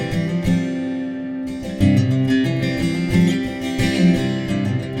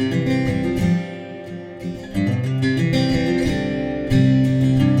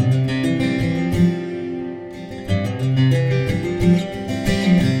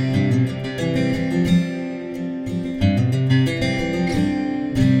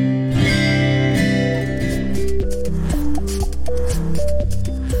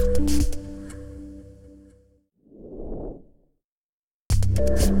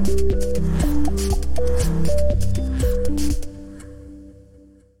This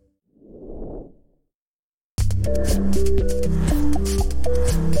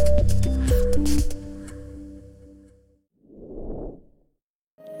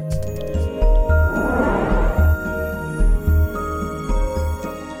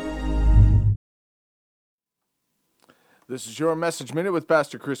is your Message Minute with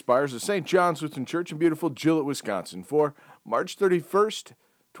Pastor Chris Byers of St. John's Lutheran Church in beautiful Gillett, Wisconsin for March 31st,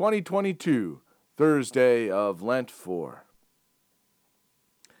 2022, Thursday of Lent 4.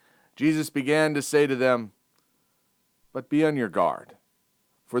 Jesus began to say to them, "But be on your guard,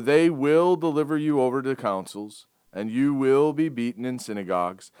 for they will deliver you over to councils, and you will be beaten in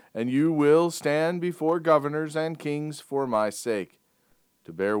synagogues, and you will stand before governors and kings for my sake,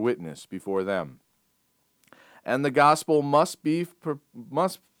 to bear witness before them. And the gospel must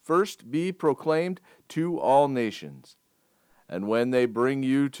first be proclaimed to all nations. And when they bring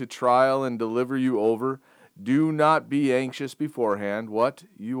you to trial and deliver you over, do not be anxious beforehand what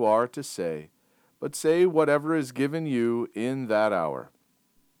you are to say, but say whatever is given you in that hour.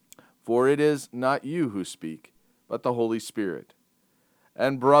 For it is not you who speak, but the Holy Spirit.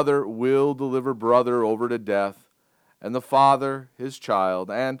 And brother will deliver brother over to death, and the father his child,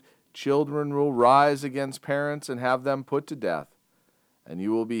 and children will rise against parents and have them put to death, and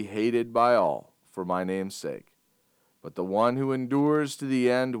you will be hated by all for my name's sake. But the one who endures to the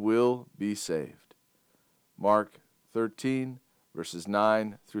end will be saved." Mark 13, verses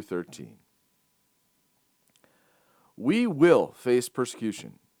 9 through 13. We will face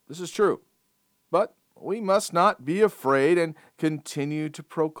persecution. This is true. But we must not be afraid and continue to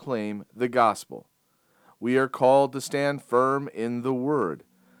proclaim the gospel. We are called to stand firm in the word.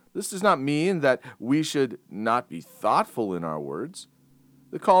 This does not mean that we should not be thoughtful in our words.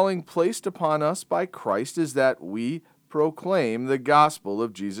 The calling placed upon us by Christ is that we proclaim the gospel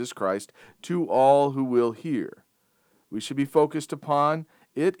of Jesus Christ to all who will hear. We should be focused upon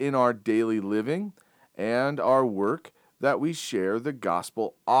it in our daily living and our work, that we share the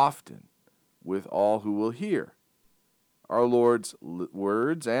gospel often with all who will hear. Our Lord's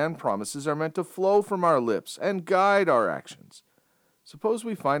words and promises are meant to flow from our lips and guide our actions. Suppose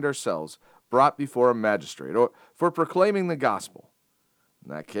we find ourselves brought before a magistrate for proclaiming the gospel. In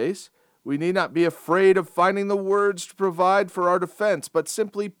that case, we need not be afraid of finding the words to provide for our defense, but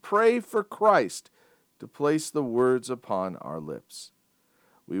simply pray for Christ to place the words upon our lips.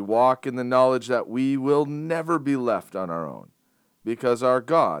 We walk in the knowledge that we will never be left on our own, because our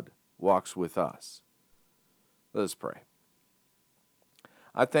God walks with us. Let us pray.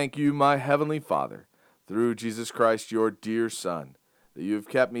 I thank you, my heavenly Father, through Jesus Christ, your dear Son, that you have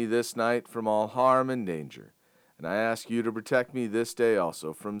kept me this night from all harm and danger. And I ask you to protect me this day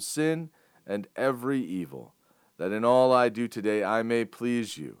also from sin and every evil, that in all I do today I may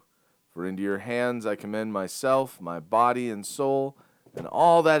please you. For into your hands I commend myself, my body and soul, and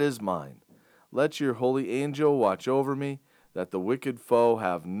all that is mine. Let your holy angel watch over me, that the wicked foe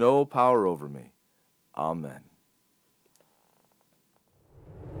have no power over me. Amen.